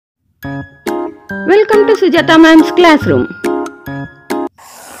Welcome to Sujatha ma'am's classroom.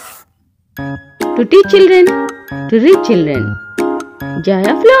 To teach children, to reach children. Joy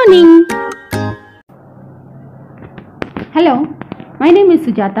of learning. Hello, my name is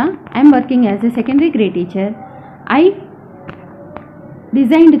Sujatha. I am working as a secondary grade teacher. I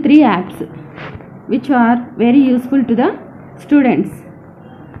designed 3 apps which are very useful to the students.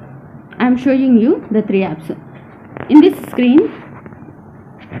 I am showing you the 3 apps. In this screen,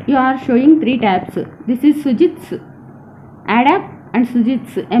 you are showing 3 tabs. This is Sujith's Ad app and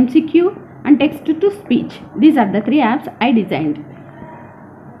Sujith's MCQ and text to speech. These are the 3 apps I designed.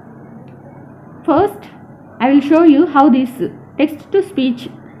 First, I will show you how this text to speech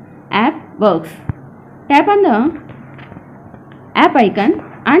app works. Tap on the app icon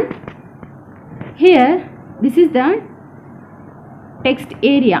and here this is the text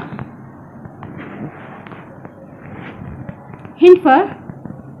area. Hint for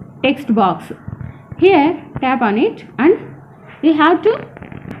text box. Here tap on it and we have to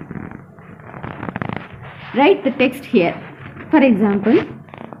write the text here. For example,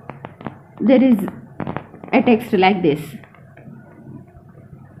 there is a text like this.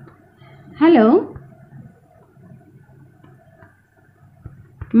 Hello,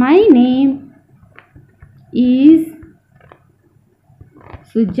 my name is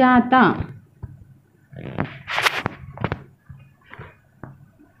Sujatha.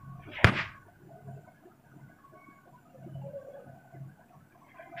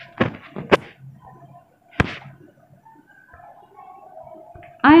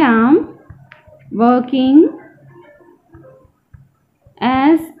 I am working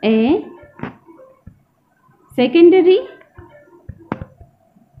as a secondary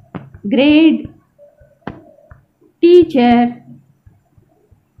grade teacher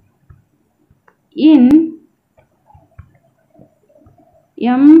in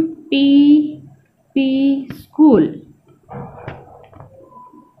MPP school.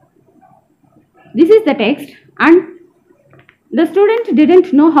 This is the text and the student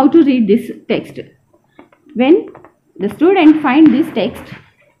didn't know how to read this text. When the student find this text,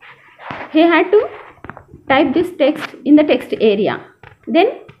 he had to type this text in the text area.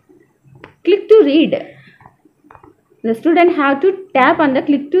 Then click to read. The student have to tap on the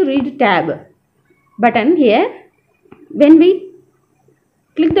click to read tab button here. When we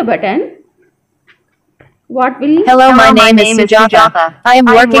click the button, what will... Hello, my name is Sujatha. I am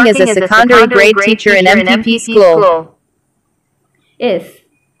working as a secondary grade teacher in MPP school. Yes,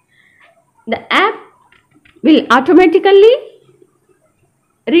 the app will automatically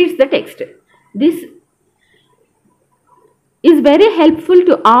read the text. This is very helpful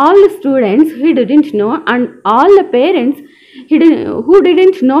to all the students who didn't know and all the parents who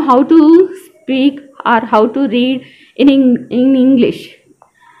didn't know how to speak or how to read in English.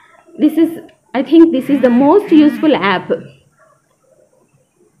 I think this is the most useful app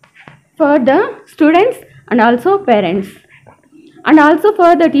for the students and also parents. And also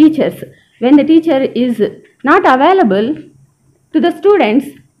for the teachers. When the teacher is not available to the students,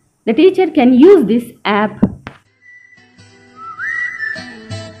 the teacher can use this app.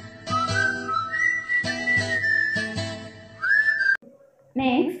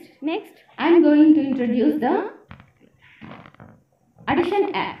 Next, I am going to introduce the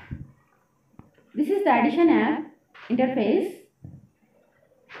addition app. This is the addition app interface.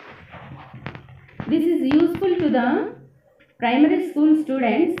 This is useful to the primary school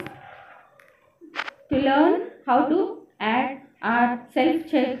students to learn how to add or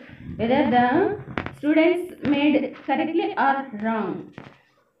self-check whether the students made correctly or wrong.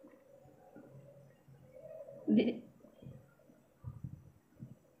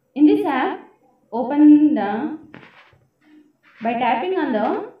 In this app, by tapping on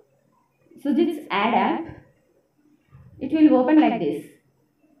the Sujith's Ad app, it will open like this.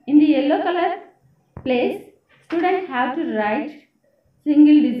 In the yellow color place, students have to write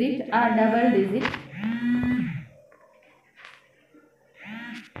single digit or double digit.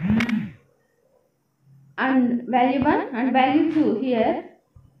 And value 1 and value 2 here,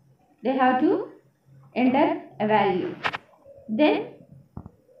 they have to enter a value. Then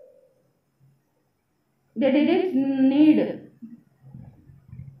they didn't need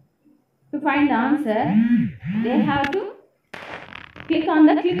to find the answer. They have to click on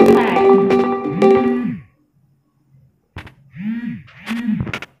the click to add.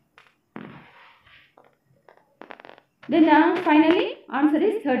 Then finally answer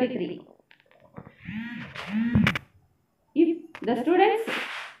is 33. If the students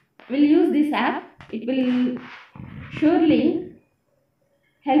will use this app, it will surely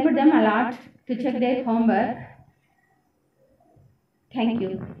help them a lot to check their homework. Thank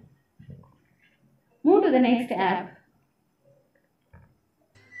you. Move to the next app.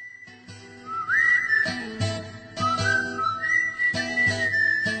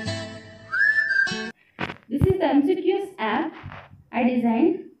 This is the MCQs app I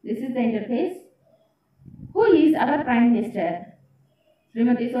designed. This is the interface. Who is our Prime Minister?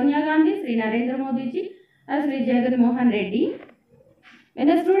 Srimati Sonia Gandhi, Sri Narendra Modi ji, or Sri Jagan Mohan Reddy. When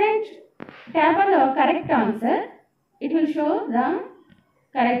the student tap on the correct answer, it will show the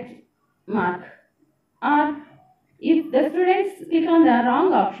correct mark. Or if the students click on the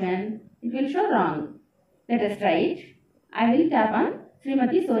wrong option, it will show wrong. Let us try it. I will tap on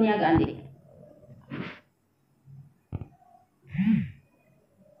Srimati Sonia Gandhi.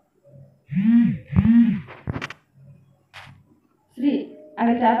 I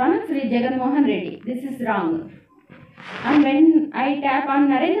will tap on Sri Jagan Mohan Reddy. This is wrong. And when I tap on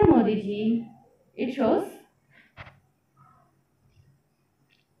Narendra Modi ji, it shows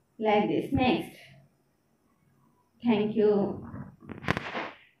like this. Next. Thank you.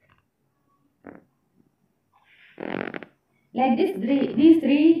 Like this, these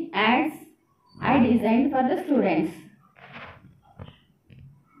three ads I designed for the students.